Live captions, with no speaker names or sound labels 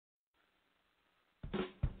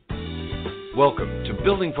Welcome to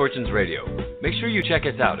Building Fortunes Radio. Make sure you check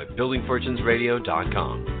us out at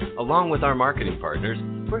buildingfortunesradio.com. Along with our marketing partners,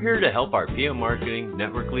 we're here to help our PM Marketing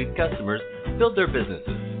Network Lead customers build their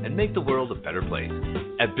businesses and make the world a better place.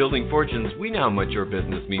 At Building Fortunes, we know how much your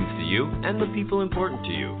business means to you and the people important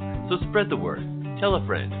to you. So spread the word, tell a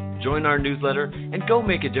friend, join our newsletter, and go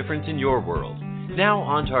make a difference in your world. Now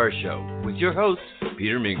on to our show with your host,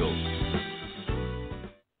 Peter Mingils.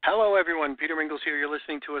 Hello, everyone. Peter Mingils here. You're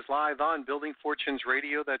listening to us live on Building Fortunes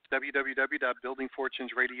Radio. That's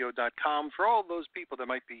www.buildingfortunesradio.com. For all those people that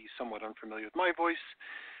might be somewhat unfamiliar with my voice,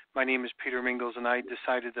 my name is Peter Mingils, and I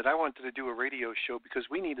decided that I wanted to do a radio show because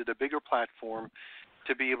we needed a bigger platform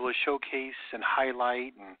to be able to showcase and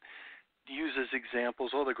highlight and use as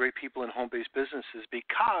examples all the great people in home-based businesses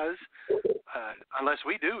because unless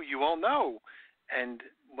we do, you all know. And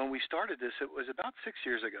when we started this, it was about 6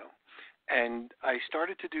 years ago. And I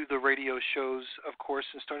started to do the radio shows, of course,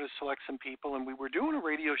 and started to select some people. And we were doing a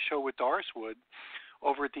radio show with Doris Wood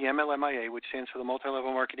over at the MLMIA, which stands for the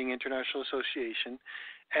Multi-Level Marketing International Association.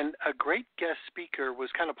 And a great guest speaker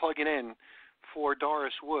was kind of plugging in for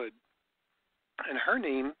Doris Wood. And her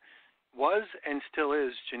name was and still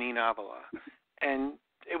is Janine Avila. And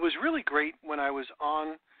it was really great when I was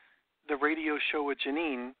on the radio show with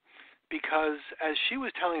Janine because as she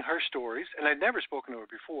was telling her stories, and I'd never spoken to her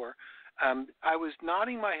before, I was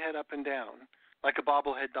nodding my head up and down like a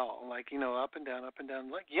bobblehead doll, like, up and down,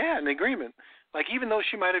 like, yeah, in agreement. Like, even though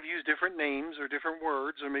she might have used different names or different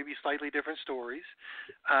words or maybe slightly different stories,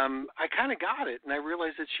 I kind of got it, and I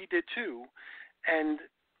realized that she did too. And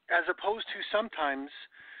as opposed to sometimes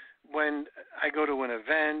when I go to an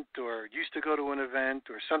event or used to go to an event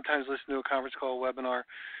or sometimes listen to a conference call, webinar,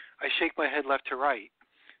 I shake my head left to right.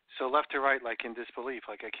 So left to right, like in disbelief,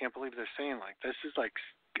 like I can't believe they're saying like this is like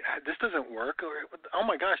this doesn't work, or oh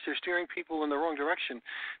my gosh, they're steering people in the wrong direction.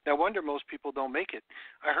 No wonder most people don't make it.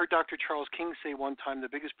 I heard Dr. Charles King say one time the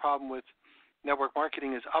biggest problem with network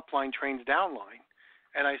marketing is upline trains downline.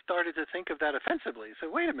 And I started to think of that offensively. I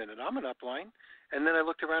said, wait a minute, I'm an upline. And then I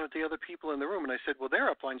looked around at the other people in the room and I said, well, they're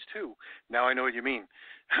uplines too. Now I know what you mean.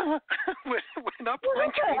 when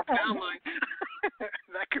upline trains downline,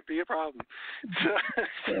 that could be a problem.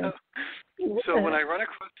 So when I run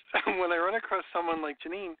across someone like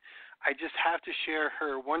Janine, I just have to share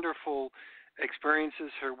her wonderful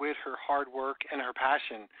experiences, her wit, her hard work, and her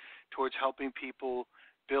passion towards helping people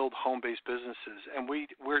build home-based businesses. And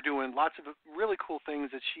we're doing lots of really cool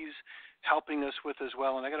things that she's helping us with as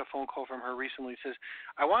well. And I got a phone call from her recently. Says,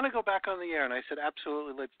 I want to go back on the air. And I said,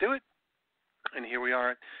 absolutely, let's do it. And here we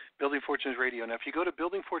are at Building Fortunes Radio. Now, if you go to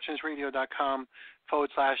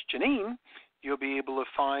buildingfortunesradio.com/Janine, you'll be able to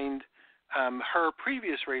find her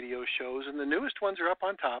previous radio shows, and the newest ones are up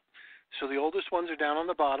on top. So the oldest ones are down on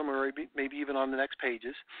the bottom or maybe even on the next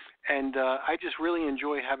pages. And I just really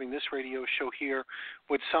enjoy having this radio show here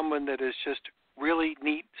with someone that is just really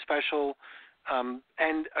neat, special,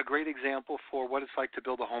 and a great example for what it's like to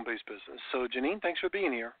build a home-based business. So, Janine, thanks for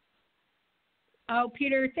being here. Oh,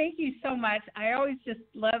 Peter, thank you so much. I always just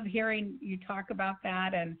love hearing you talk about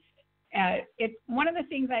that. And it's one of the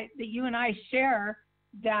things that you and I share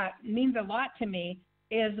that means a lot to me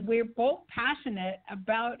is we're both passionate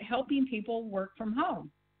about helping people work from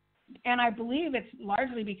home. And I believe it's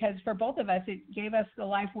largely because for both of us, it gave us the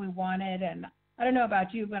life we wanted. And I don't know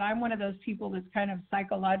about you, but I'm one of those people that's kind of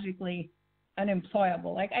psychologically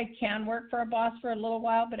unemployable. Like I can work for a boss for a little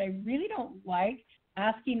while, but I really don't like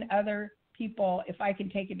asking other people if I can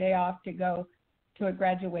take a day off to go to a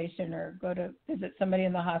graduation or go to visit somebody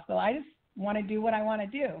in the hospital. I just want to do what I want to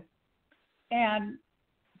do. And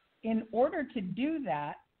in order to do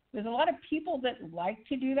that, there's a lot of people that like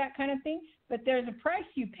to do that kind of thing, but there's a price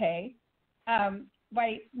you pay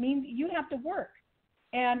by means you have to work.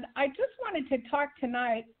 And I just wanted to talk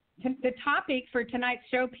tonight, the topic for tonight's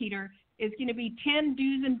show, Peter, is going to be 10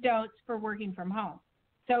 do's and don'ts for working from home.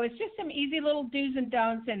 So it's just some easy little do's and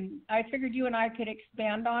don'ts, and I figured you and I could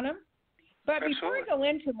expand on them. But before I go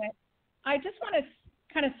into it, I just want to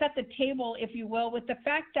kind of set the table, if you will, with the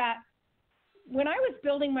fact that when I was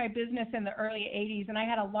building my business in the early 80s and I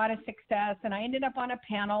had a lot of success and I ended up on a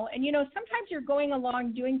panel and, sometimes you're going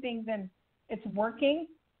along doing things and it's working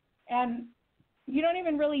and you don't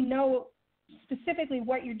even really know specifically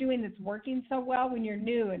what you're doing that's working so well when you're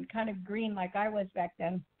new and kind of green like I was back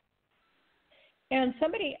then. And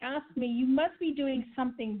somebody asked me, you must be doing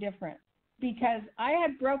something different because I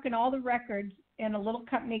had broken all the records in a little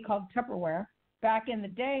company called Tupperware back in the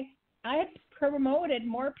day. I had promoted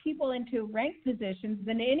more people into rank positions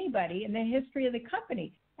than anybody in the history of the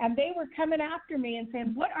company. And they were coming after me and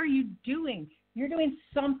saying, what are you doing? You're doing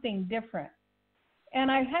something different.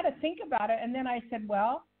 And I had to think about it. And then I said,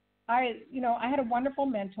 well, I had a wonderful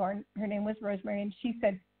mentor. Her name was Rosemary. And she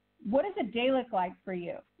said, what does a day look like for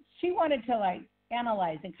you? She wanted to like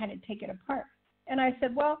analyze and kind of take it apart. And I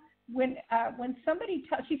said, well, when somebody,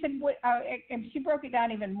 she said, and she broke it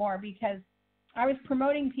down even more because I was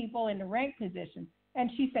promoting people into rank positions. And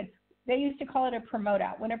she said, they used to call it a promote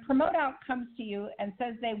out. When a promote out comes to you and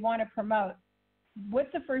says they want to promote,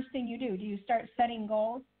 what's the first thing you do? Do you start setting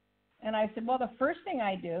goals? And I said, well, the first thing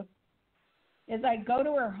I do is I go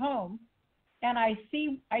to her home and I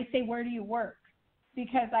say, where do you work?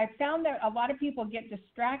 Because I found that a lot of people get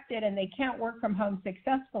distracted and they can't work from home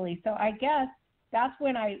successfully. So I guess that's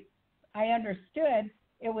when I understood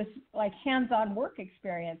it was like hands-on work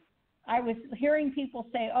experience. I was hearing people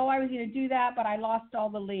say, oh, I was going to do that, but I lost all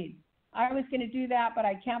the leads. I was going to do that, but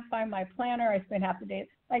I can't find my planner. I spent half the day.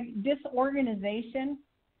 Like disorganization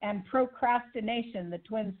and procrastination, the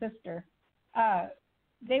twin sister,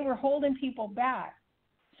 they were holding people back.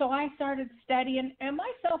 So I started studying, and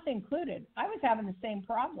myself included. I was having the same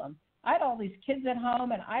problem. I had all these kids at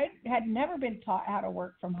home, and I had never been taught how to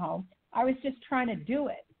work from home. I was just trying to do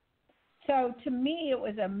it. So to me, it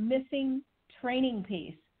was a missing training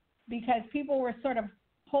piece because people were sort of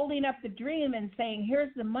holding up the dream and saying,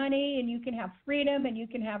 here's the money, and you can have freedom, and you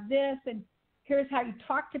can have this, and here's how you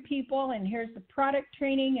talk to people, and here's the product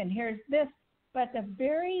training, and here's this. But the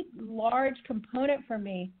very large component for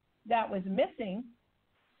me that was missing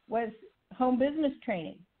was home business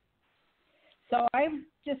training. So I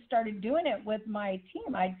just started doing it with my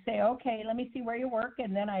team. I'd say, okay, let me see where you work,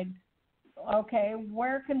 and then okay,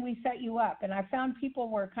 where can we set you up? And I found people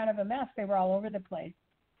were kind of a mess. They were all over the place.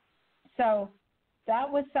 So that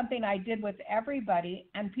was something I did with everybody,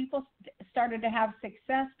 and people started to have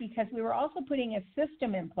success because we were also putting a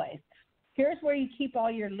system in place. Here's where you keep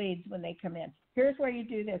all your leads when they come in. Here's where you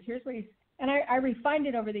do this. Here's where you, and I refined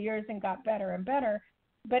it over the years and got better and better.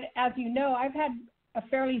 But as you know, I've had a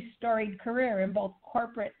fairly storied career in both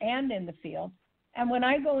corporate and in the field. And when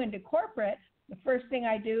I go into corporate, the first thing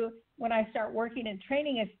I do when I start working and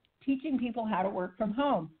training is teaching people how to work from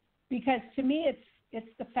home, because to me it's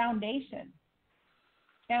the foundation.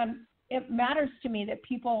 And it matters to me that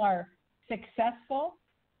people are successful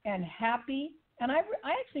and happy. And I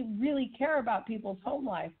actually really care about people's home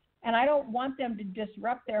life. And I don't want them to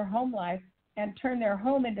disrupt their home life and turn their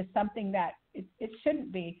home into something that it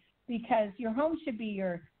shouldn't be, because your home should be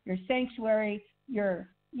your sanctuary, your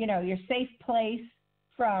safe place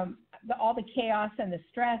from all the chaos and the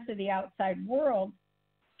stress of the outside world.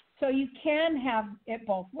 So you can have it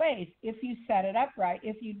both ways if you set it up right.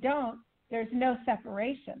 If you don't, there's no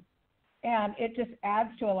separation. And it just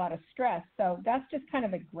adds to a lot of stress. So that's just kind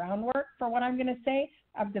of the groundwork for what I'm going to say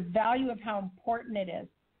of the value of how important it is.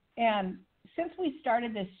 And since we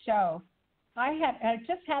started this show, I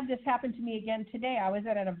just had this happen to me again today. I was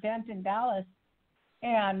at an event in Dallas,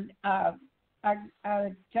 and a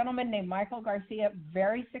gentleman named Michael Garcia,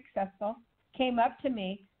 very successful, came up to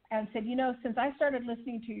me and said, since I started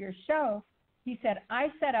listening to your show, he said, I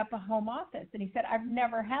set up a home office. And he said, I've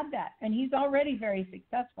never had that. And he's already very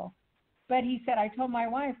successful. But he said, I told my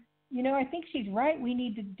wife, I think she's right. We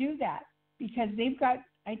need to do that, because they've got,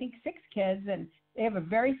 I think, 6 kids, and they have a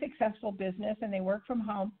very successful business, and they work from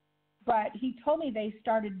home. But he told me they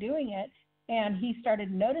started doing it, and he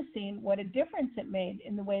started noticing what a difference it made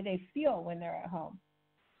in the way they feel when they're at home.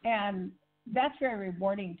 And that's very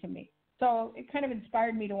rewarding to me. So it kind of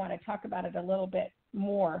inspired me to want to talk about it a little bit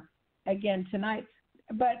more again tonight.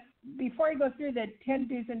 But before I go through the 10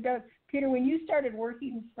 do's and don'ts, Peter, when you started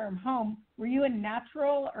working from home, were you a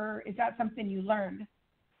natural, or is that something you learned?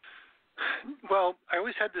 Well, I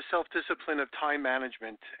always had the self-discipline of time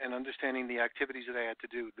management and understanding the activities that I had to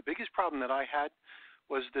do. The biggest problem that I had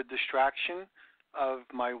was the distraction of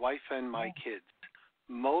my wife and my kids,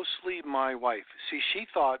 mostly my wife. See, she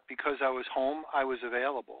thought because I was home, I was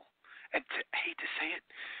available. And I hate to say it,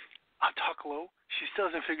 I'll talk low. She still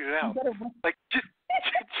hasn't figured it out. Like, just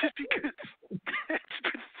because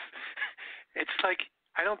it's like,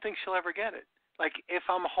 I don't think she'll ever get it. Like, if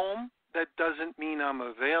I'm home, that doesn't mean I'm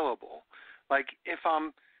available. Like, if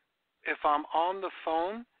I'm on the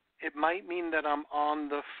phone, it might mean that I'm on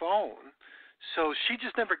the phone. So she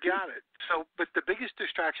just never got it. So, but the biggest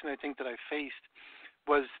distraction I think that I faced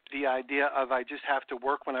was the idea of I just have to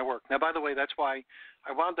work when I work. Now, by the way, that's why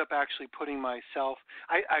I wound up actually putting myself,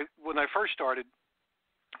 when I first started,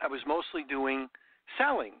 I was mostly doing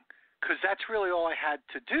selling, because that's really all I had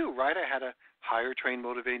to do, right? I had to hire, train,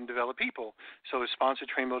 motivate, and develop people. So to sponsor,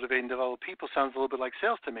 train, motivate, and develop people sounds a little bit like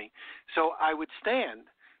sales to me. So I would stand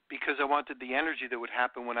because I wanted the energy that would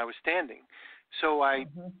happen when I was standing. So I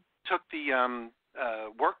took the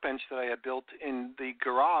workbench that I had built in the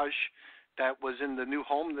garage that was in the new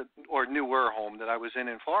home or newer home that I was in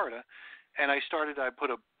Florida. And I put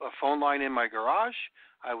a phone line in my garage.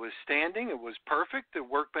 I was standing. It was perfect. The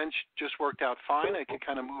workbench just worked out fine. I could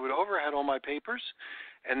kind of move it over. I had all my papers.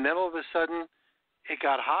 And then all of a sudden, it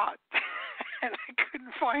got hot. And I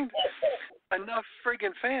couldn't find enough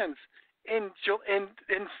friggin' fans in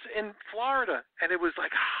Florida. And it was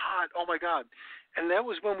like hot. Oh, my God. And that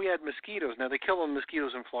was when we had mosquitoes. Now, they kill the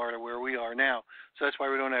mosquitoes in Florida where we are now, so that's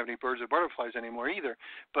why we don't have any birds or butterflies anymore either.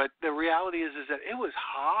 But the reality is that it was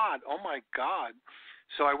hot. Oh, my God.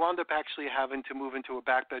 So I wound up actually having to move into a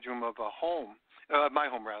back bedroom of a home,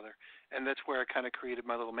 my home rather, and that's where I kind of created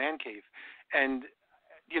my little man cave. And,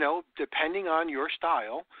 you know, depending on your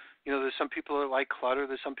style, you know, there's some people that like clutter,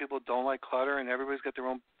 there's some people that don't like clutter, and everybody's got their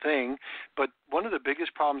own thing. But one of the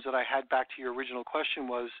biggest problems that I had, back to your original question,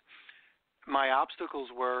 was my obstacles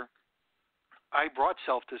were I brought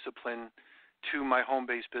self-discipline to my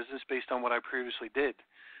home-based business based on what I previously did.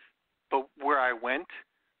 But where I went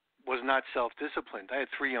was not self-disciplined. I had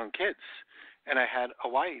 3 young kids, and I had a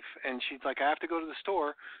wife, and she's like, I have to go to the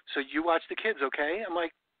store, so you watch the kids, okay? I'm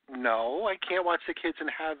like, no, I can't watch the kids and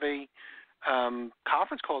have a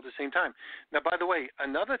conference call at the same time. Now, by the way,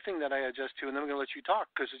 another thing that I adjust to, and then I'm going to let you talk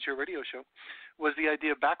because it's your radio show, was the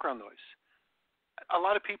idea of background noise. A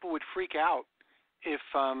lot of people would freak out if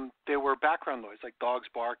there were background noise, like dogs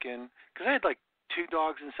barking, because I had like 2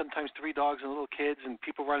 dogs and sometimes 3 dogs and little kids and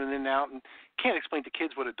people running in and out, and can't explain to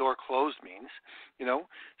kids what a door closed means, you know.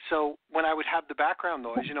 So when I would have the background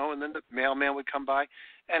noise, you know, and then the mailman would come by,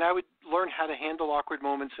 and I would learn how to handle awkward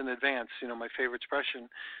moments in advance. You know, my favorite expression,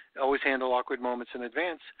 always handle awkward moments in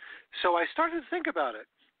advance. So I started to think about it.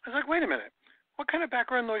 I was like, wait a minute, what kind of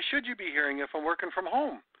background noise should you be hearing if I'm working from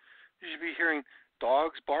home? You should be hearing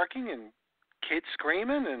dogs barking and kids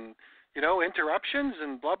screaming and, you know, interruptions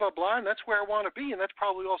and blah, blah, blah, and that's where I want to be, and that's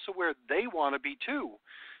probably also where they want to be too.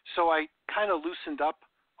 So I kind of loosened up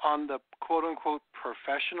on the quote-unquote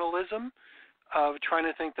professionalism of trying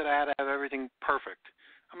to think that I had to have everything perfect.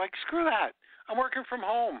 I'm like, screw that. I'm working from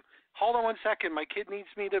home. Hold on one second. My kid needs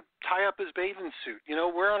me to tie up his bathing suit. You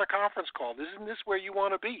know, we're on a conference call. Isn't this where you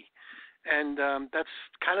want to be? And that's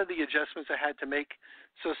kind of the adjustments I had to make.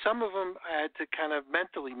 So some of them I had to kind of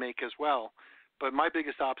mentally make as well. But my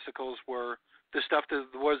biggest obstacles were the stuff that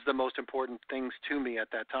was the most important things to me at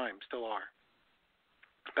that time, still are.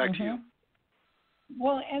 Back to you.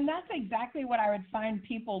 Well, and that's exactly what I would find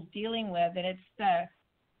people dealing with, and it's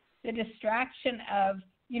the distraction of,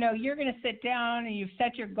 you know, you're going to sit down and you've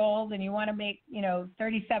set your goals and you want to make, you know,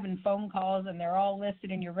 37 phone calls and they're all listed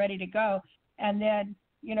and you're ready to go. And then,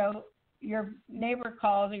 you know, your neighbor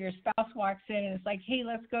calls or your spouse walks in and it's like, hey,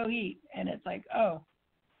 let's go eat. And it's like, oh,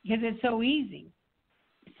 because it's so easy.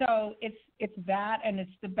 So it's that, and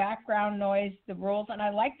it's the background noise, the rules. And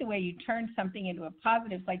I like the way you turn something into a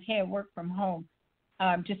positive. It's like, hey, I work from home,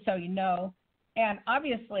 just so you know. And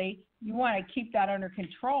obviously you want to keep that under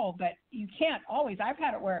control, but you can't always. I've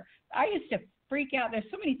had it where I used to freak out. There's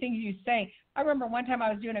so many things you say. I remember one time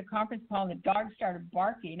I was doing a conference call and the dog started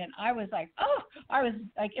barking, and I was like, oh, I was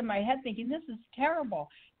like in my head thinking, this is terrible.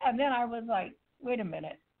 And then I was like, wait a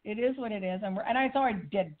minute, it is what it is. And I thought I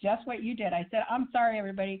did just what you did. I said, I'm sorry,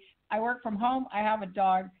 everybody. I work from home. I have a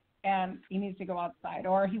dog, and he needs to go outside,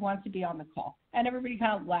 or he wants to be on the call. And everybody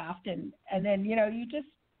kind of laughed, and then, you know,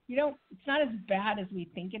 it's not as bad as we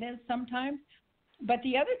think it is sometimes. But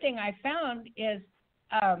the other thing I found is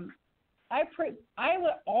I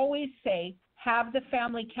would always say have the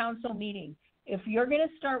family council meeting. If you're going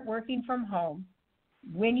to start working from home,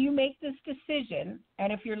 when you make this decision,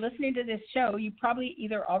 and if you're listening to this show, you probably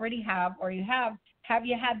either already have or you have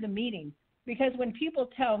you had the meeting? Because when people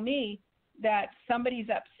tell me that somebody's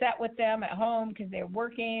upset with them at home because they're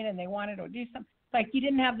working and they wanted to do something, it's like you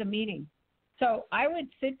didn't have the meeting. So I would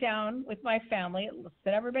sit down with my family,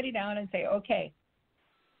 sit everybody down and say, okay,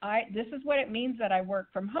 this is what it means that I work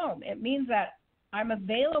from home. It means that I'm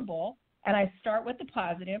available, and I start with the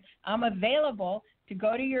positive. I'm available to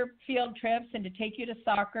go to your field trips and to take you to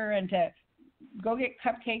soccer and to go get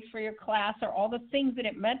cupcakes for your class, or all the things that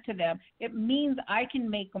it meant to them. It means I can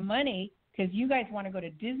make money because you guys want to go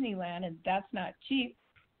to Disneyland, and that's not cheap.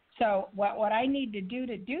 So what I need to do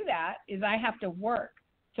that is I have to work.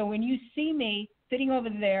 So when you see me sitting over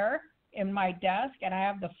there in my desk and I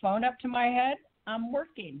have the phone up to my head, I'm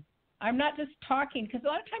working. I'm not just talking, because a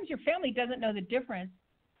lot of times your family doesn't know the difference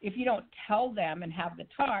if you don't tell them and have the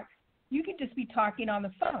talk. You can just be talking on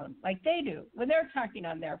the phone like they do when they're talking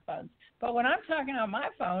on their phones. But when I'm talking on my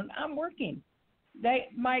phone, I'm working.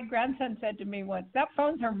 My grandson said to me once, that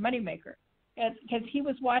phone's her moneymaker, because he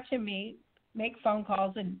was watching me make phone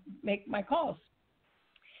calls and make my calls.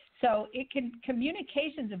 So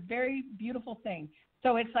communication's a very beautiful thing.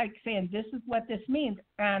 So it's like saying, this is what this means.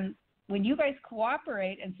 And when you guys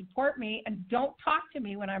cooperate and support me, and don't talk to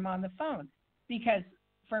me when I'm on the phone, because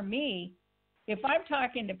for me, if I'm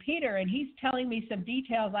talking to Peter and he's telling me some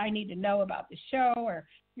details I need to know about the show, or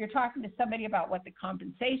you're talking to somebody about what the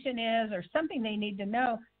compensation is or something they need to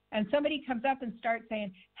know, and somebody comes up and starts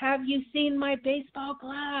saying, have you seen my baseball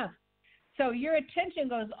glove? So your attention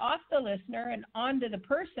goes off the listener and onto the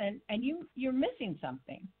person, and you're missing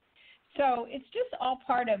something. So it's just all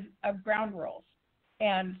part of ground rules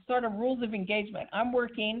and sort of rules of engagement. I'm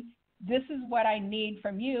working, this is what I need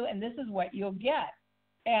from you, and this is what you'll get.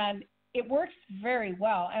 And it works very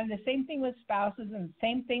well. And the same thing with spouses, and the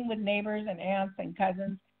same thing with neighbors and aunts and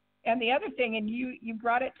cousins. And the other thing, and you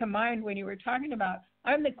brought it to mind when you were talking about,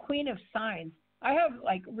 I'm the queen of signs. I have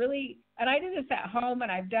and I do this at home,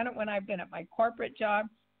 and I've done it when I've been at my corporate job,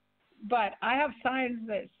 but I have signs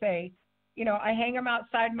that say, I hang them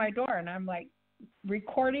outside my door, and I'm like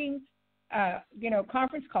recording,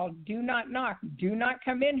 conference call, do not knock, do not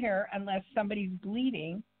come in here unless somebody's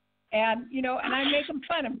bleeding. And, and I make them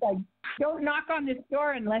fun. I'm like, don't knock on this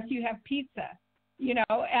door unless you have pizza,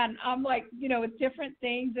 and I'm like, with different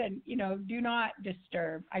things, and, do not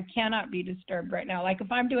disturb. I cannot be disturbed right now. Like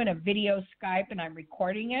if I'm doing a video Skype and I'm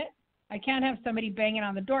recording it, I can't have somebody banging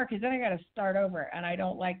on the door, because then I got to start over, and I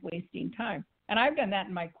don't like wasting time. And I've done that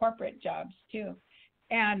in my corporate jobs too.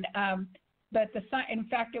 And, but in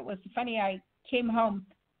fact, it was funny. I came home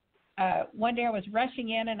one day. I was rushing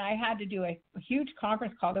in, and I had to do a huge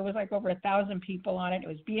conference call. There was like over 1,000 people on it. It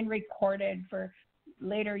was being recorded for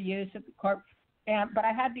later use at the corp. But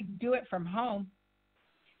I had to do it from home.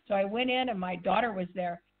 So I went in, and my daughter was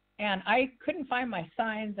there, and I couldn't find my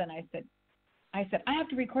signs. And I said, I have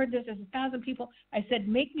to record this. There's 1,000 people. I said,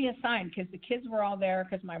 make me a sign, because the kids were all there,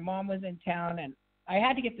 because my mom was in town, and I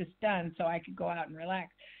had to get this done so I could go out and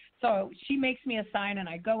relax. So she makes me a sign, and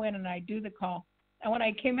I go in and I do the call. And when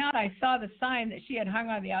I came out, I saw the sign that she had hung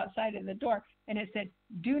on the outside of the door, and it said,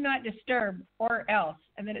 do not disturb or else.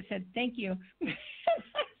 And then it said, thank you.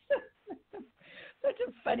 Such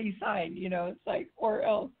a funny sign, it's like, or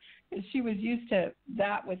else. Because she was used to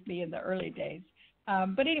that with me in the early days.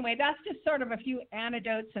 But anyway, that's just sort of a few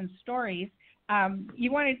anecdotes and stories.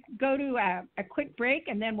 You want to go to a quick break,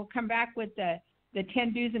 and then we'll come back with the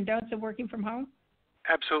 10 do's and don'ts of working from home?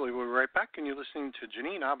 Absolutely. We'll be right back, and you're listening to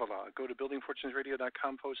Janine Avila. Go to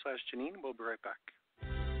buildingfortunesradio.com/Janine. We'll be right back.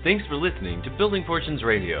 Thanks for listening to Building Fortunes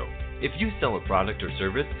Radio. If you sell a product or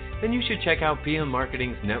service, then you should check out PM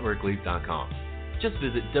Marketing's NetworkLeads.com. Just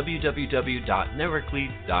visit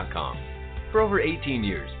www.networkleads.com. For over 18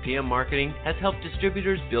 years, PM Marketing has helped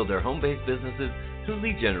distributors build their home-based businesses through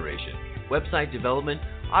lead generation, website development,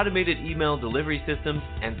 automated email delivery systems,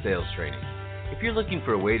 and sales training. If you're looking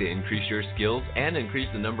for a way to increase your skills and increase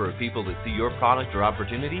the number of people that see your product or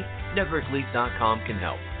opportunity, NetworkLeads.com can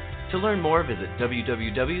help. To learn more, visit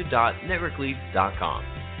www.networkleads.com.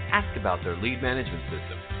 Ask about their lead management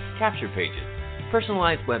system, capture pages,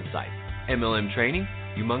 personalized websites, MLM training,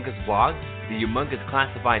 humongous blogs, the humongous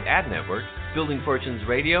classified ad network, Building Fortunes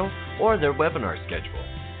Radio, or their webinar schedule.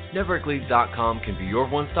 NetworkLeads.com can be your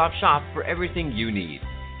one-stop shop for everything you need.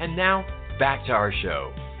 And now, back to our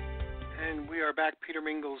show. And we are back. Peter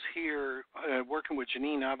Mingils here, working with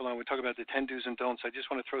Janine Avila. We talk about the 10 do's and don'ts. I just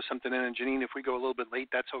want to throw something in. And Janine, if we go a little bit late,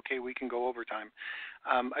 that's okay. We can go overtime.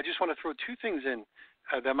 I just want to throw two things in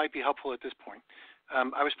that might be helpful at this point.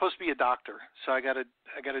 I was supposed to be a doctor, so I got to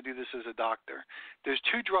do this as a doctor. There's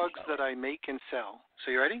two drugs that I make and sell.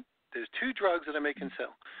 So you ready? There's two drugs that I make and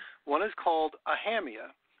sell. One is called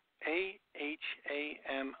Ahamia,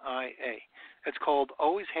 AHAMIA. It's called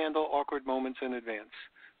Always Handle Awkward Moments in Advance.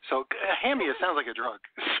 So Ahamia sounds like a drug.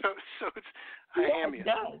 So it's Ahamia. Yeah, it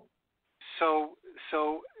does. So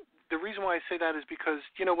the reason why I say that is because,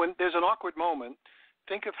 when there's an awkward moment,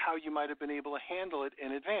 think of how you might have been able to handle it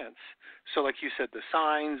in advance. So like you said, the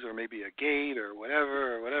signs, or maybe a gate, or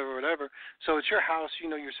whatever. So it's your house,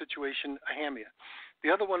 your situation, Ahamia. The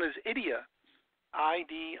other one is Idia,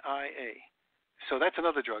 IDIA. So that's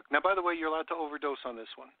another drug. Now, by the way, you're allowed to overdose on this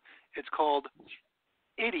one. It's called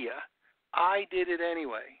Idia. I did it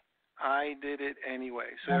anyway.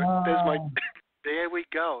 So there's my... There we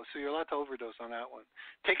go. So you're allowed to overdose on that one.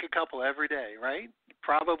 Take a couple every day, right? You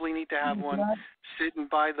probably need to have one sitting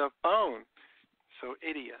by the phone. So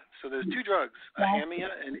Idia. So there's two drugs, Ahamia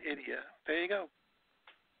and Idia. There you go.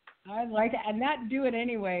 I like it. And that do it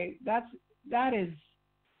anyway. That is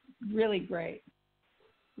really great.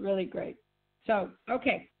 Really great. So,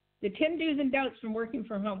 okay. The 10 do's and don'ts from working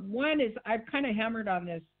from home. One is, I've kind of hammered on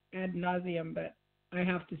this ad nauseum, but I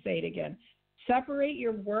have to say it again. Separate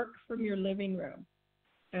your work from your living room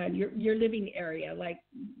and your living area. Like,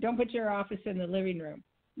 don't put your office in the living room.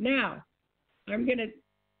 Now, I'm going to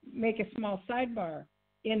make a small sidebar.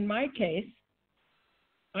 In my case,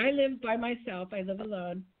 I live by myself. I live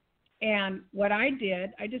alone. And what I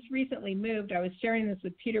did, I just recently moved. I was sharing this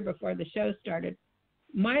with Peter before the show started.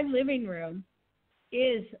 My living room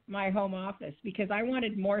is my home office because I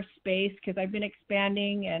wanted more space because I've been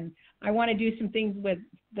expanding and I want to do some things with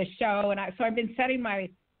the show. And so I've been setting my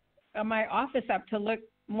office up to look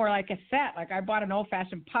more like a set. Like I bought an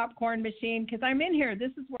old-fashioned popcorn machine because I'm in here.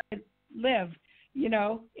 This is where I live,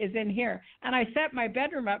 is in here. And I set my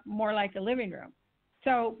bedroom up more like a living room.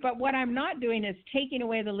 So, but what I'm not doing is taking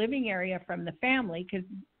away the living area from the family because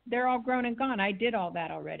they're all grown and gone. I did all that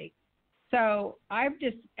already. So I'm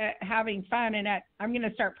just having fun, and I'm going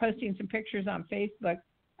to start posting some pictures on Facebook.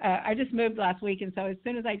 I just moved last week, and so as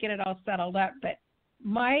soon as I get it all settled up, but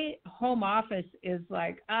my home office is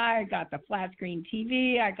like, I got the flat screen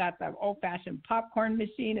TV, I got the old-fashioned popcorn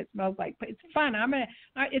machine. It smells like, it's fun.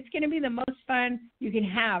 It's going to be the most fun you can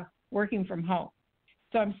have working from home.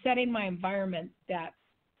 So I'm setting my environment that,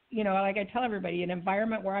 like I tell everybody, an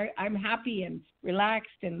environment where I'm happy and relaxed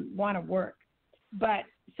and want to work. But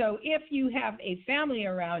so if you have a family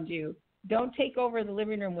around you, don't take over the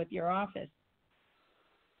living room with your office.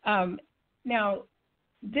 Now,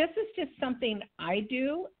 this is just something I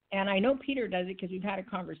do, and I know Peter does it because we've had a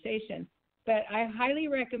conversation, but I highly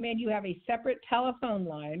recommend you have a separate telephone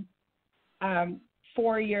line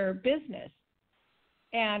for your business.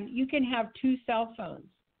 And you can have 2 cell phones.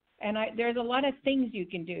 And there's a lot of things you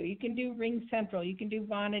can do. You can do Ring Central. You can do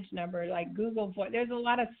Vonage number, like Google Voice. There's a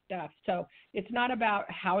lot of stuff. So it's not about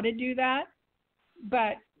how to do that.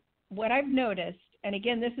 But what I've noticed, and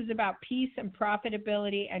again, this is about peace and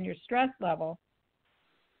profitability and your stress level.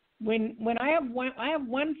 When I have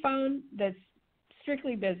one phone that's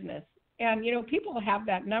strictly business. And, people have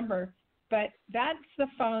that number. But that's the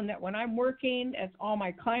phone that when I'm working, as all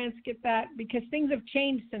my clients get that, because things have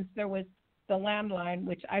changed since there was the landline,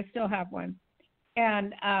 which I still have one,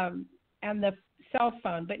 and the cell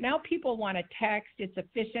phone. But now people want to text. It's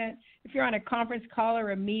efficient. If you're on a conference call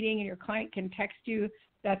or a meeting and your client can text you,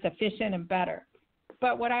 that's efficient and better.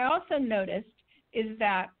 But what I also noticed is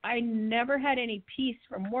that I never had any peace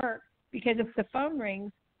from work because if the phone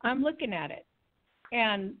rings, I'm looking at it.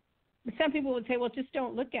 And some people would say, well, just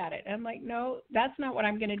don't look at it. And I'm like, no, that's not what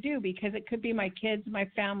I'm going to do because it could be my kids, my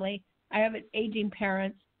family. I have aging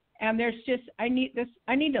parents. And there's just, I need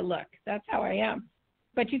to look. That's how I am.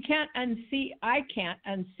 But you can't I can't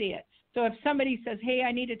unsee it. So if somebody says, hey,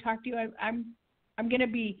 I need to talk to you, I'm going to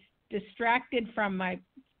be distracted from my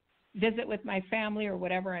visit with my family or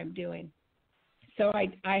whatever I'm doing. So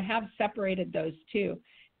I have separated those two.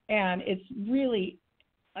 And it's really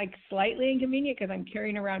like slightly inconvenient because I'm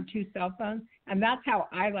carrying around 2 cell phones. And that's how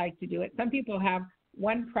I like to do it. Some people have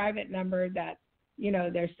one private number that,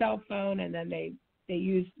 their cell phone, and then they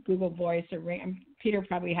use Google Voice or Ring. Peter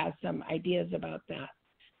probably has some ideas about that.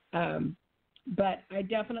 But I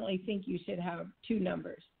definitely think you should have 2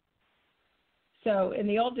 numbers. So in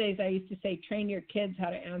the old days, I used to say, train your kids how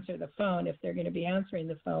to answer the phone if they're going to be answering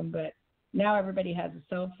the phone. But now everybody has a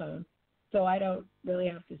cell phone. So I don't really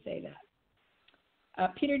have to say that.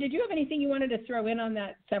 Peter, did you have anything you wanted to throw in on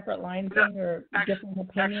that separate line thing or different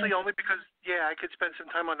opinion? Actually, only because, I could spend some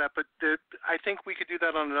time on that, but I think we could do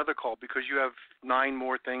that on another call because you have 9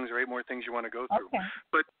 more things or 8 more things you want to go through. Okay.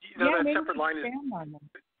 But, that separate line is...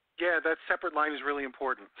 that separate line is really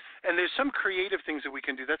important. And there's some creative things that we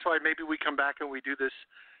can do. That's why maybe we come back and we do this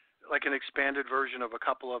like an expanded version of a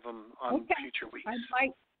couple of them on future weeks.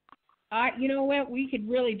 You know what? We could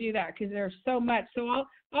really do that because there's so much. So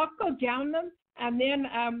I'll go down them. And then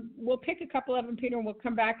we'll pick a couple of them, Peter, and we'll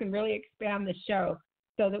come back and really expand the show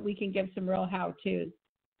so that we can give some real how-tos.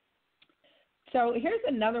 So here's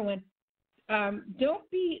another one. Don't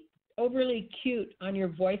be overly cute on your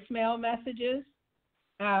voicemail messages.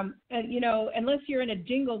 And, unless you're in a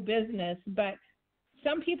jingle business, but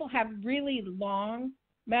some people have really long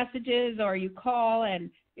messages or you call and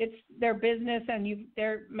it's their business and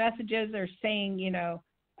their messages are saying,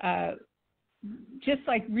 just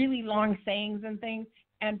like really long sayings and things,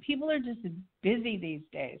 and people are just busy these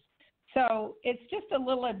days. So it's just a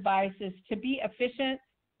little advice is to be efficient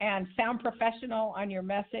and sound professional on your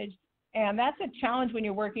message. And that's a challenge when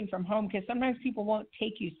you're working from home because sometimes people won't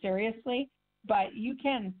take you seriously, but you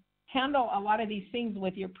can handle a lot of these things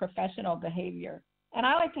with your professional behavior. And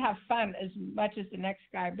I like to have fun as much as the next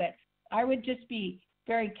guy, but I would just be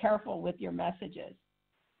very careful with your messages.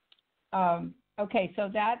 Okay, so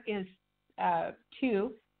that is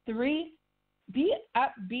 2. 3, be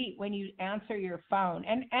upbeat when you answer your phone,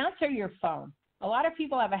 and answer your phone. A lot of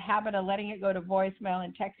people have a habit of letting it go to voicemail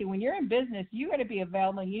and texting. When you're in business, you got to be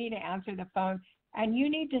available. You need to answer the phone, and you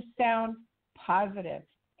need to sound positive.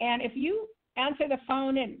 And if you answer the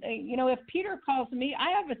phone, and if Peter calls me, I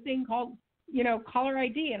have a thing called caller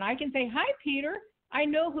ID, and I can say, "Hi, Peter." I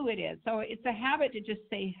know who it is. So it's a habit to just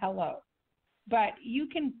say hello. But you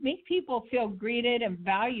can make people feel greeted and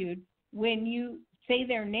valued when you say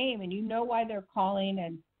their name and you know why they're calling,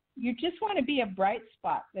 and you just want to be a bright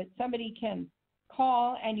spot that somebody can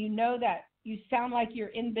call, and you know that you sound like you're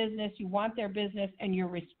in business, you want their business, and you're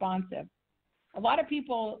responsive. A lot of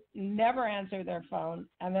people never answer their phone,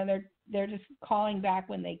 and then they're just calling back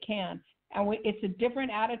when they can. And it's a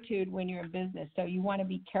different attitude when you're in business, so you want to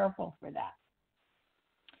be careful for that.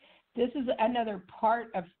 This is another part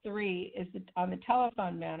of 3 is on the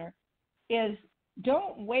telephone manner is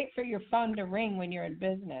don't wait for your phone to ring when you're in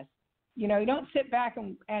business. You don't sit back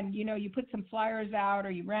and you put some flyers out,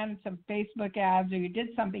 or you ran some Facebook ads, or you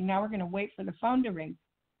did something. Now we're going to wait for the phone to ring.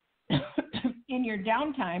 In your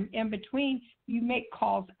downtime, in between, you make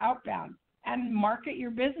calls outbound and market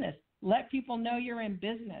your business. Let people know you're in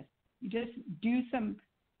business. You just do some,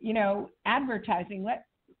 advertising.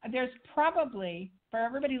 There's probably, for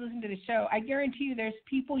everybody listening to the show, I guarantee you there's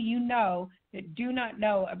people that do not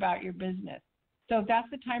know about your business. So that's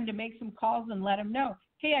the time to make some calls and let them know.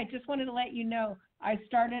 Hey, I just wanted to let you know I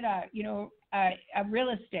started a real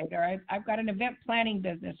estate, or I've got an event planning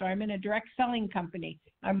business, or I'm in a direct selling company.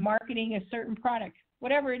 I'm marketing a certain product.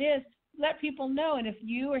 Whatever it is, let people know. And if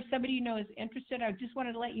you or somebody you know is interested, I just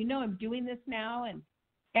wanted to let you know I'm doing this now. And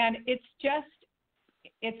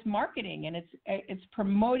it's marketing, and it's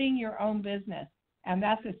promoting your own business. And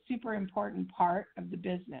that's a super important part of the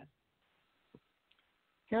business.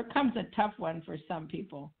 Here comes a tough one for some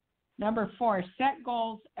people. Number 4, set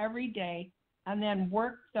goals every day and then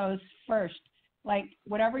work those first. Like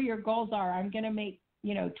whatever your goals are, I'm going to make,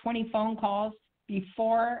 20 phone calls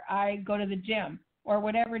before I go to the gym, or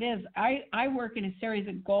whatever it is. I work in a series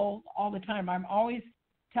of goals all the time. I'm always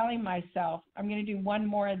telling myself I'm going to do one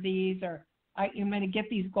more of these, or I'm going to get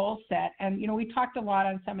these goals set. And, we talked a lot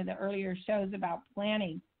on some of the earlier shows about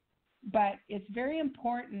planning, but it's very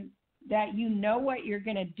important that you know what you're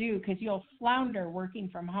going to do, because you'll flounder working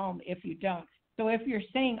from home if you don't. So if you're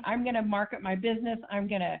saying, I'm going to market my business, I'm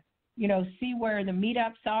going to, see where the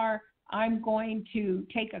meetups are, I'm going to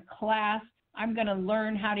take a class, I'm going to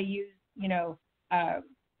learn how to use,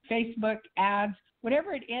 Facebook ads,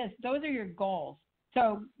 whatever it is, those are your goals.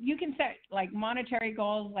 So you can set like monetary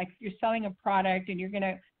goals, like you're selling a product and you're going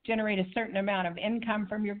to generate a certain amount of income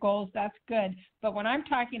from your goals. That's good. But when I'm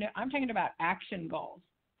talking about action goals,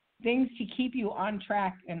 things to keep you on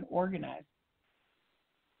track and organized.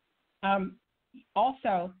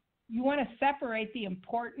 Also, you want to separate the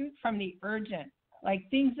important from the urgent, like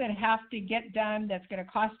things that have to get done that's going to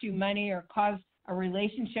cost you money or cause a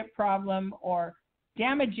relationship problem or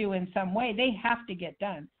damage you in some way. They have to get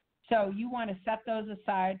done. So you want to set those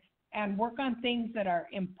aside and work on things that are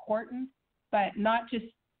important, but not just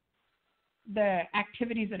the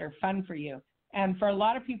activities that are fun for you. And for a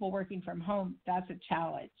lot of people working from home, that's a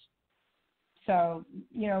challenge. So,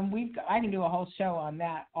 I can do a whole show on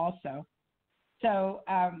that also. So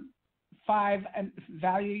 5,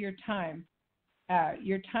 value your time.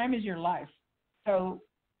 Your time is your life. So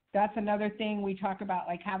that's another thing we talk about,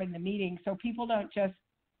 like having the meeting. So people don't just,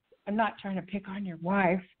 I'm not trying to pick on your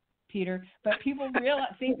wife, Peter, but people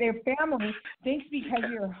think their family thinks because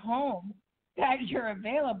you're home that you're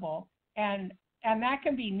available. And that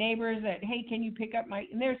can be neighbors that, hey, can you pick up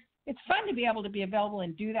it's fun to be able to be available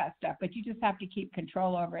and do that stuff, but you just have to keep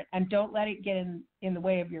control over it and don't let it get in the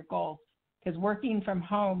way of your goals, because working from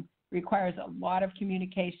home requires a lot of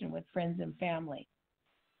communication with friends and family.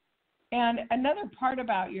 And another part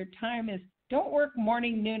about your time is don't work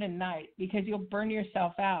morning, noon, and night, because you'll burn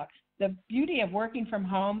yourself out. The beauty of working from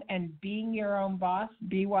home and being your own boss,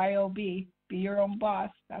 BYOB, be your own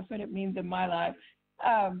boss, that's what it means in my life,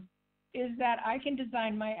 is that I can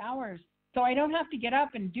design my hours. So I don't have to get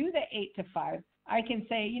up and do the 8 to 5. I can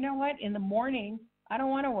say, you know what, in the morning, I don't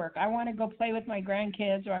want to work. I want to go play with my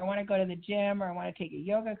grandkids, or I want to go to the gym, or I want to take a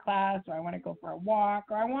yoga class, or I want to go for a walk,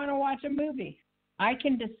 or I want to watch a movie. I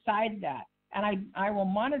can decide that, and I will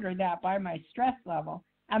monitor that by my stress level.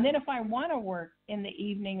 And then if I want to work in the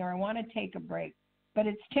evening, or I want to take a break, but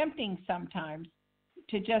it's tempting sometimes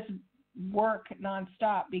to just work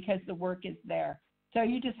nonstop because the work is there. So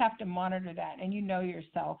you just have to monitor that, and you know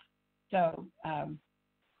yourself. So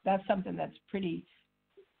that's something that's pretty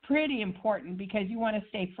important, because you want to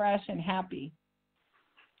stay fresh and happy.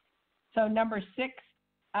 So number 6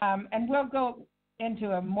 and we'll go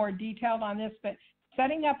into a more detailed on this, but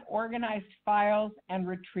setting up organized files and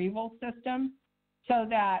retrieval systems so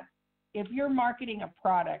that if you're marketing a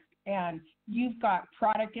product and you've got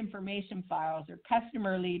product information files or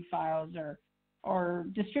customer lead files or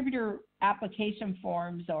distributor application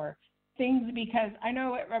forms or things, because I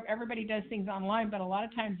know everybody does things online, but a lot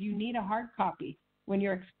of times you need a hard copy when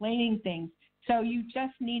you're explaining things. So you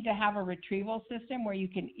just need to have a retrieval system where you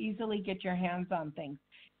can easily get your hands on things.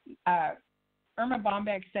 Irma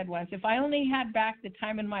Bombeck said once, if I only had back the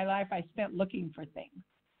time in my life I spent looking for things.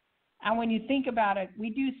 And when you think about it, we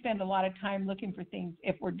do spend a lot of time looking for things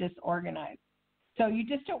if we're disorganized. So you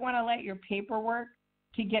just don't want to let your paperwork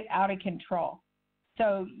to get out of control.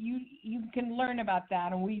 So you can learn about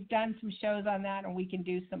that, and we've done some shows on that, and we can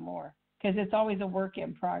do some more because it's always a work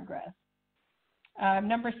in progress.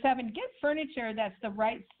 Number 7, get furniture that's the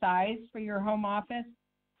right size for your home office.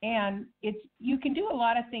 And you can do a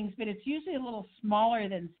lot of things, but it's usually a little smaller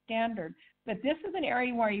than standard. But this is an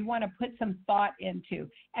area where you want to put some thought into.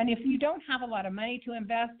 And if you don't have a lot of money to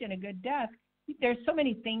invest in a good desk, there's so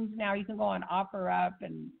many things now. You can go on OfferUp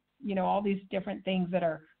and, all these different things that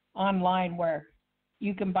are online where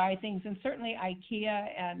you can buy things, and certainly IKEA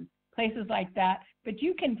and places like that. But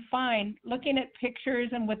you can find, looking at pictures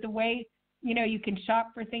and with the way, you can shop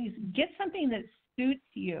for things, get something that suits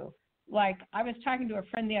you. Like I was talking to a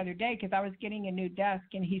friend the other day because I was getting a new desk,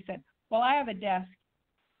 and he said, well, I have a desk,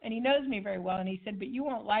 and he knows me very well, and he said, but you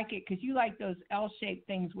won't like it because you like those L-shaped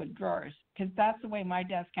things with drawers, because that's the way my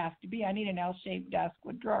desk has to be. I need an L-shaped desk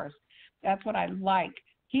with drawers. That's what I like.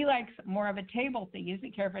 He likes more of a table thing. He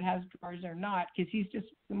doesn't care if it has drawers or not because he's just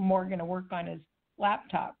more going to work on his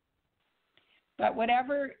laptop. But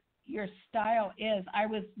whatever your style is, I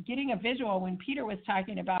was getting a visual when Peter was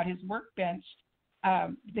talking about his workbench,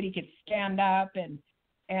 that he could stand up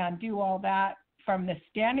and do all that from the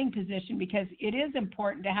standing position, because it is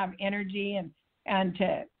important to have energy and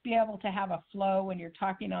to be able to have a flow when you're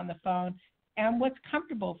talking on the phone and what's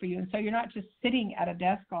comfortable for you. And so you're not just sitting at a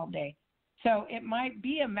desk all day. So it might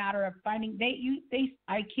be a matter of finding,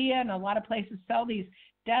 IKEA and a lot of places sell these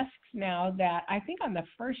desks now that I think on the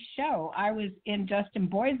first show I was in Justin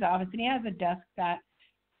Boyd's office, and he has a desk that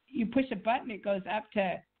you push a button, it goes up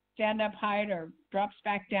to stand up height or drops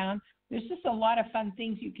back down. There's just a lot of fun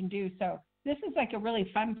things you can do. So this is like a really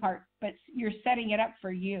fun part, but you're setting it up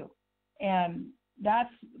for you. And that's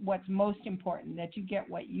what's most important, that you get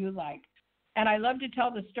what you like. And I love to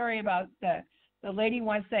tell the story about the lady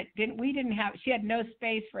once that she had no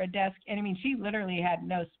space for a desk. And I mean, she literally had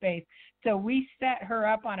no space. So we set her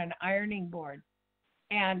up on an ironing board,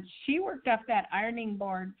 and she worked off that ironing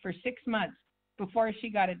board for 6 months before she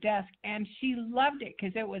got a desk. And she loved it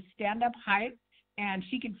because it was stand up height and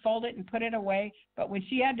she could fold it and put it away. But when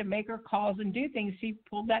she had to make her calls and do things, she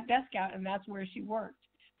pulled that desk out, and that's where she worked.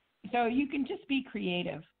 So you can just be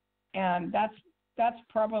creative. And that's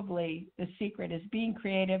probably the secret, is being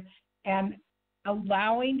creative and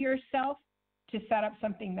allowing yourself to set up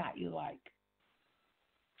something that you like.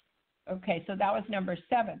 Okay, so that was number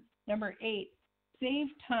 7. Number 8, save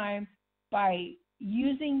time by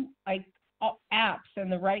using like apps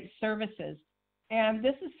and the right services. And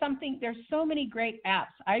this is something, there's so many great apps.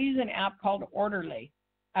 I use an app called Orderly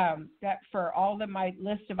that for all of my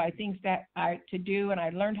list of things that to do, and I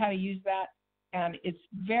learned how to use that, and it's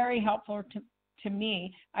very helpful to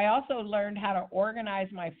me. I also learned how to organize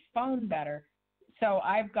my phone better. So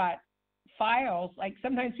I've got files, like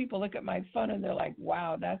sometimes people look at my phone and they're like,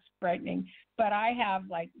 wow, that's frightening. But I have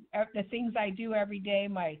like the things I do every day,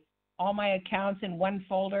 all my accounts in one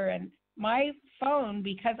folder. And my phone,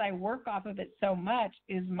 because I work off of it so much,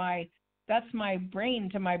 that's my brain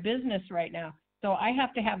to my business right now. So I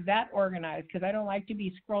have to have that organized because I don't like to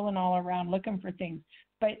be scrolling all around looking for things.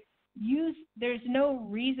 But there's no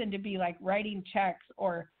reason to be like writing checks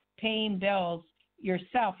or paying bills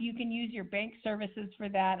yourself. You can use your bank services for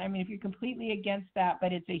that. I mean, if you're completely against that,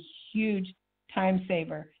 but it's a huge time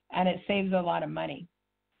saver and it saves a lot of money.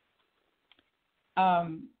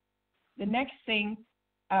 The next thing,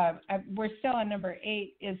 we're still on number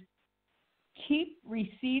 8, is keep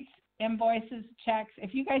receipts, invoices, checks.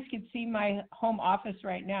 If you guys could see my home office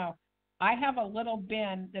right now, I have a little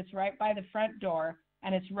bin that's right by the front door,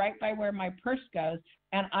 and it's right by where my purse goes,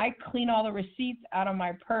 and I clean all the receipts out of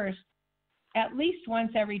my purse at least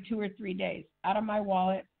once every 2 or 3 days, out of my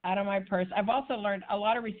wallet, out of my purse. I've also learned a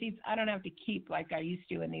lot of receipts I don't have to keep like I used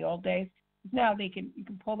to in the old days. Now you can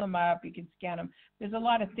pull them up, you can scan them. There's a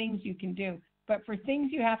lot of things you can do. But for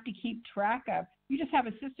things you have to keep track of, you just have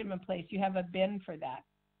a system in place. You have a bin for that,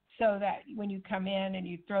 so that when you come in and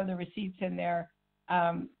you throw the receipts in there,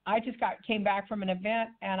 I just came back from an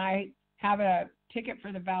event, and I have a ticket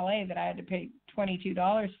for the valet that I had to pay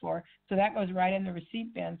 $22 for. So that goes right in the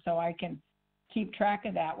receipt bin, so I can keep track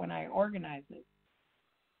of that when I organize it.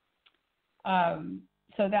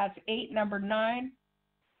 So that's 8. Number 9,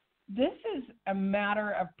 this is a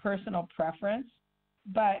matter of personal preference,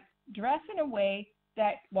 but dress in a way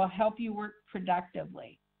that will help you work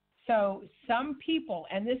productively. So some people,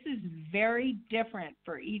 and this is very different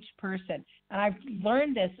for each person, and I've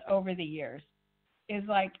learned this over the years, is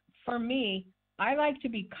like, for me, I like to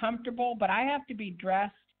be comfortable, but I have to be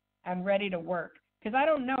dressed and ready to work, because I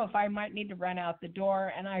don't know if I might need to run out the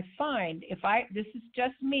door. And I find this is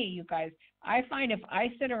just me, you guys, I find if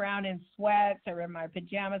I sit around in sweats or in my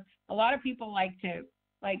pajamas, a lot of people like to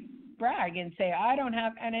brag and say, I don't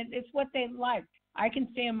have, and it's what they like. I can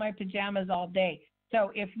stay in my pajamas all day.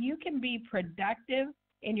 So if you can be productive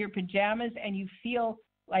in your pajamas and you feel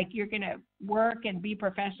like you're going to work and be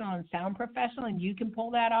professional and sound professional and you can pull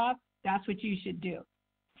that off, that's what you should do.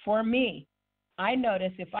 For me, I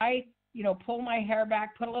notice if I, pull my hair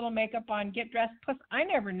back, put a little makeup on, get dressed, plus I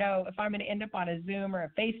never know if I'm going to end up on a Zoom or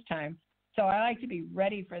a FaceTime. So I like to be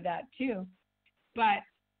ready for that too. But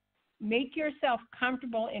make yourself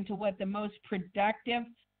comfortable into what the most productive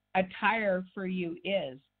attire for you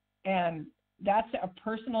is. And that's a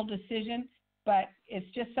personal decision, but it's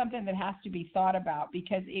just something that has to be thought about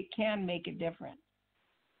because it can make a difference.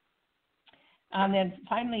 And then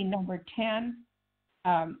finally, number 10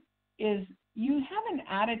 is you have an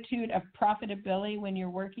attitude of profitability when you're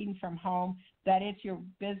working from home, that it's your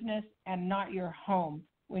business and not your home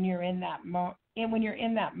when you're in that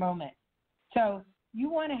moment. So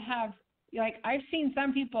you want to have, I've seen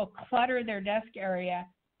some people clutter their desk area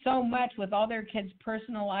so much with all their kids'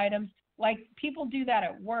 personal items. Like people do that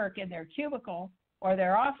at work in their cubicle or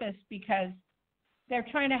their office because they're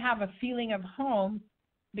trying to have a feeling of home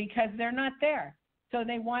because they're not there. So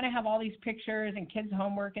they want to have all these pictures and kids'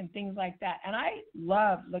 homework and things like that. And I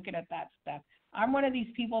love looking at that stuff. I'm one of these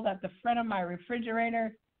people that the front of my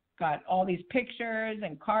refrigerator got all these pictures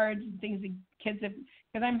and cards and things that kids have,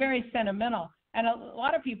 because I'm very sentimental. And a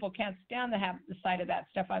lot of people can't stand to have the sight of that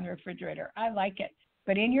stuff on the refrigerator. I like it.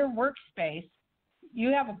 But in your workspace,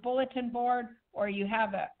 you have a bulletin board or you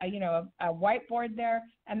have a whiteboard there,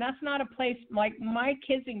 and that's not a place, like my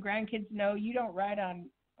kids and grandkids know you don't write on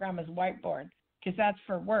grandma's whiteboard because that's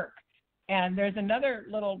for work. And there's another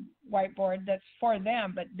little whiteboard that's for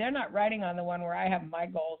them, but they're not writing on the one where I have my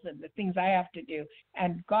goals and the things I have to do.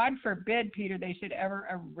 And God forbid, Peter, they should ever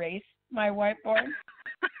erase my whiteboard.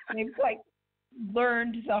 They've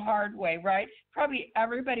learned the hard way, right? Probably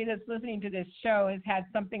everybody that's listening to this show has had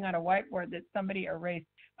something on a whiteboard that somebody erased.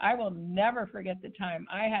 I will never forget the time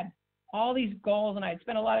I had all these goals and I'd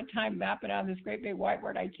spent a lot of time mapping out this great big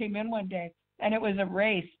whiteboard. I came in one day and it was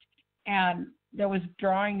erased and there was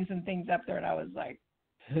drawings and things up there and I was like,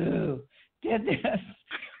 who did this?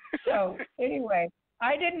 So anyway,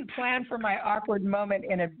 I didn't plan for my awkward moment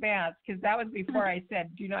in advance because that was before I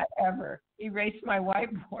said, do not ever erase my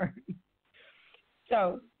whiteboard.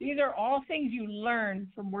 So these are all things you learn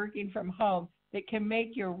from working from home that can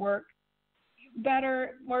make your work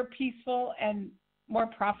better, more peaceful, and more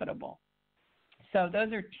profitable. So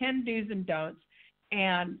those are 10 do's and don'ts.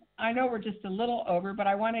 And I know we're just a little over, but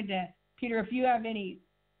I wanted to, Peter, if you have any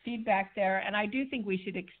feedback there, and I do think we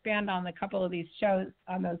should expand on a couple of these shows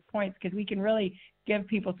on those points because we can really give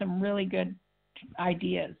people some really good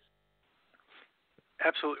ideas.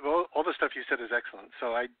 Absolutely. Well, all the stuff you said is excellent.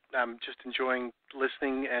 So I'm just enjoying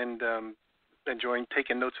listening and enjoying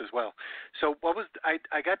taking notes as well. So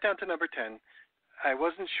I got down to number 10. I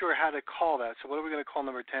wasn't sure how to call that. So what are we going to call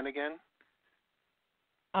number 10 again?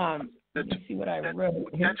 Let me see what I wrote.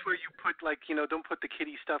 That's where you put don't put the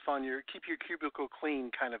kitty stuff on keep your cubicle clean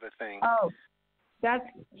kind of a thing. Oh, that's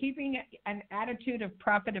keeping an attitude of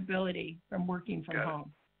profitability from working from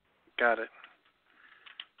home. Got it.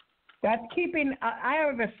 That's keeping, I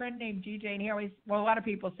have a friend named GJ, and he always, a lot of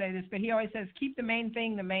people say this, but he always says, keep the main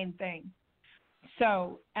thing the main thing.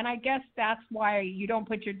 So, and I guess that's why you don't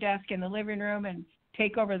put your desk in the living room and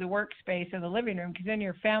take over the workspace in the living room, because then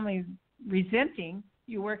your family's resenting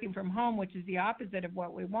you working from home, which is the opposite of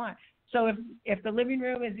what we want. So if the living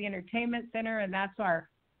room is the entertainment center and that's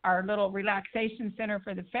our little relaxation center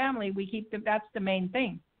for the family, we keep that's the main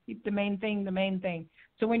thing. Keep the main thing the main thing.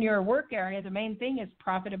 So when you're a work area, the main thing is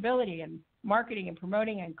profitability and marketing and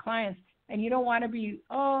promoting and clients. And you don't want to be,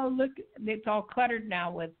 oh, look, it's all cluttered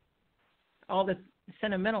now with all this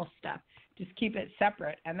sentimental stuff. Just keep it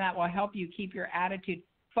separate, and that will help you keep your attitude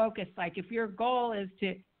focused. Like if your goal is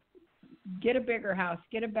to get a bigger house,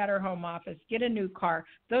 get a better home office, get a new car,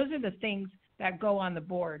 those are the things that go on the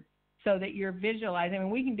board so that you're visualizing. I mean,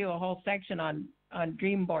 we can do a whole section on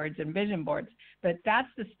dream boards and vision boards, but that's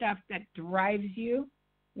the stuff that drives you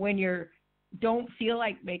when you don't feel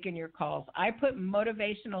like making your calls. I put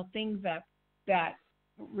motivational things up that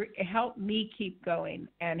help me keep going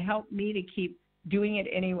and help me to keep doing it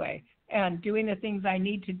anyway and doing the things I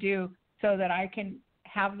need to do so that I can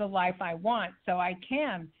have the life I want, so I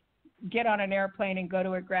can get on an airplane and go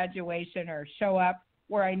to a graduation or show up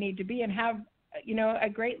where I need to be and have, a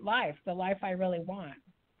great life, the life I really want.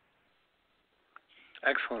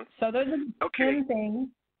 Excellent. So those are 10 things,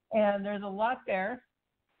 and there's a lot there.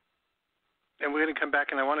 And we're going to come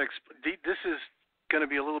back, and I want to this is going to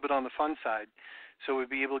be a little bit on the fun side, so we'll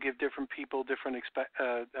be able to give different people different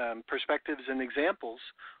perspectives and examples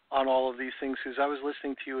on all of these things, because I was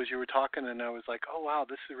listening to you as you were talking, and I was like, oh, wow,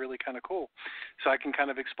 this is really kind of cool. So I can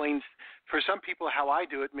kind of explain for some people how I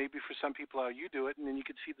do it, maybe for some people how you do it, and then you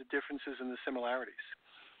can see the differences and the similarities.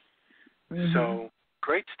 Mm-hmm. So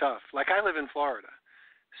great stuff. Like, I live in Florida,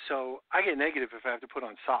 so I get negative if I have to put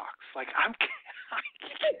on socks. Like,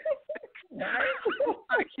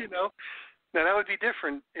 Now, that would be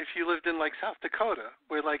different if you lived in, like, South Dakota,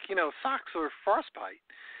 where, like, socks are frostbite.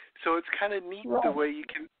 So it's kind of neat the way you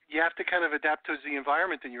have to kind of adapt to the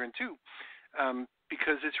environment that you're in too,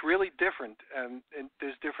 because it's really different, and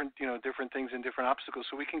there's different things and different obstacles.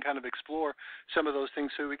 So we can kind of explore some of those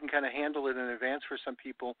things so we can kind of handle it in advance for some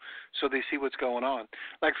people so they see what's going on.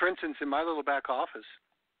 Like, for instance, in my little back office,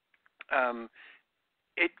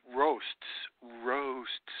 it roasts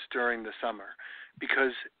during the summer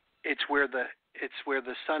because it's where the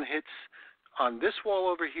sun hits on this wall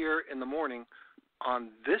over here in the morning,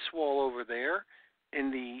 on this wall over there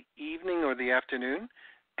in the evening or the afternoon,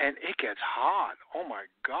 and it gets hot. Oh my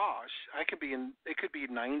gosh, it could be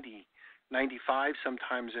 90, 95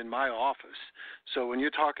 sometimes in my office. So when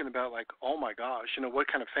you're talking about, like, oh my gosh, what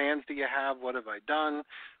kind of fans do you have? What have I done?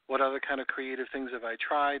 What other kind of creative things have I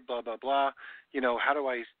tried? Blah, blah, blah. How do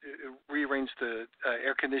I rearrange the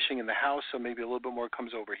air conditioning in the house so maybe a little bit more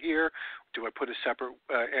comes over here? Do I put a separate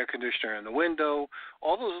air conditioner in the window?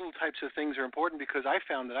 All those little types of things are important because I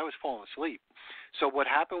found that I was falling asleep. So what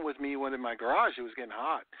happened with me when in my garage, it was getting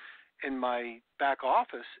hot. In my back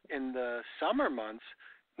office in the summer months,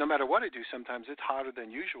 no matter what I do, sometimes it's hotter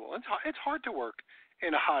than usual. It's hard to work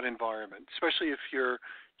in a hot environment, especially if you're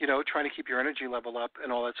trying to keep your energy level up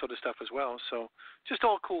and all that sort of stuff as well. So just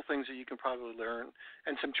all cool things that you can probably learn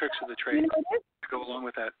and some tricks of the trade to go along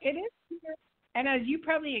with that. It is. And as you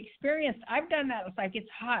probably experienced, I've done that. It's like, it's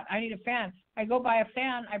hot. I need a fan. I go buy a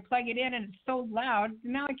fan. I plug it in, and it's so loud.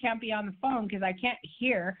 Now I can't be on the phone because I can't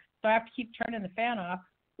hear. So I have to keep turning the fan off.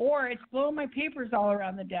 Or it's blowing my papers all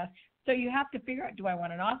around the desk. So you have to figure out, do I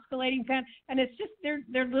want an oscillating fan? And it's just,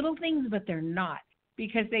 they're little things, but they're not.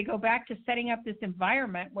 Because they go back to setting up this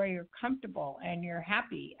environment where you're comfortable and you're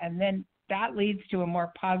happy, and then that leads to a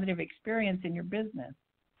more positive experience in your business.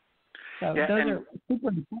 So those are super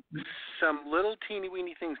important. Some little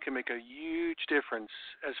teeny-weeny things can make a huge difference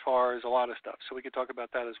as far as a lot of stuff. So we could talk about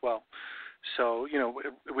that as well. So,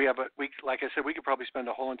 like I said, we could probably spend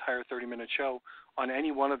a whole entire 30-minute show on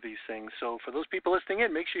any one of these things. So for those people listening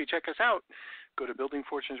in, make sure you check us out. Go to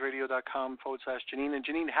buildingfortunesradio.com/Janine. And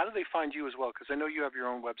Janine, how do they find you as well? Because I know you have your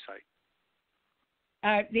own website.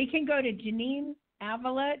 They can go to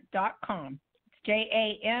JanineAvila.com. It's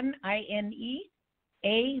JanineAvila,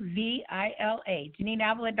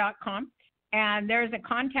 JanineAvila.com. And there's a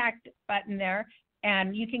contact button there.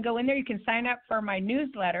 And you can go in there. You can sign up for my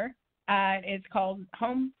newsletter. It's called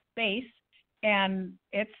Home Base. And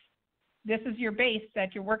this is your base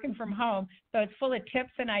that you're working from home. So it's full of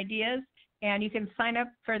tips and ideas. And you can sign up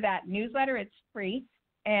for that newsletter. It's free.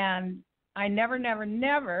 And I never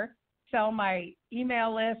sell my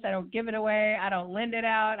email list. I don't give it away. I don't lend it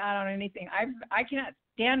out. I don't anything. I cannot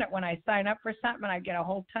stand it when I sign up for something and I get a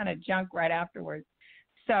whole ton of junk right afterwards.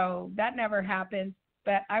 So that never happens.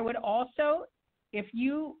 But I would also, if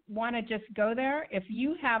you want to just go there, if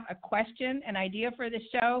you have a question, an idea for the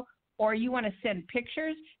show, or you want to send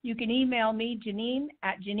pictures, you can email me, Janine,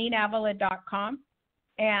 at JanineAvila.com.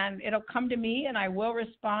 And it'll come to me, and I will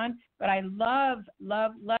respond. But I love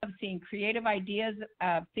seeing creative ideas,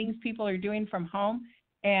 things people are doing from home,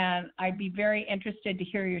 and I'd be very interested to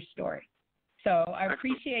hear your story. So I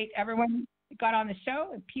appreciate everyone who got on the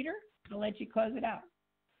show. And Peter, I'll let you close it out.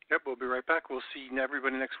 Yep, we'll be right back. We'll see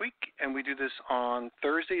everybody next week, and we do this on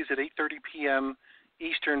Thursdays at 8:30 p.m.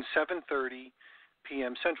 Eastern, 7:30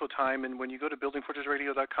 p.m. Central Time. And when you go to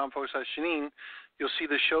buildingfortunesradio.com/Janine, you'll see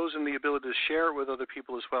the shows and the ability to share it with other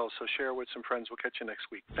people as well. So share it with some friends. We'll catch you next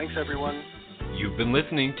week. Thanks, everyone. You've been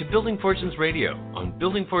listening to Building Fortunes Radio on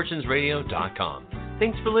buildingfortunesradio.com.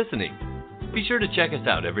 Thanks for listening. Be sure to check us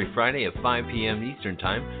out every Friday at 5 p.m. Eastern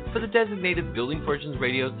Time for the designated Building Fortunes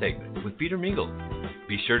Radio segment with Peter Mingils.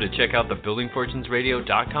 Be sure to check out the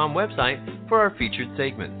buildingfortunesradio.com website for our featured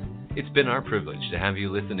segments. It's been our privilege to have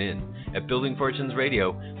you listen in. At Building Fortunes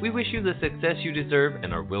Radio, we wish you the success you deserve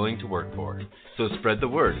and are willing to work for. So spread the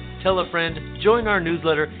word, tell a friend, join our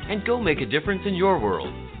newsletter, and go make a difference in your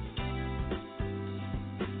world.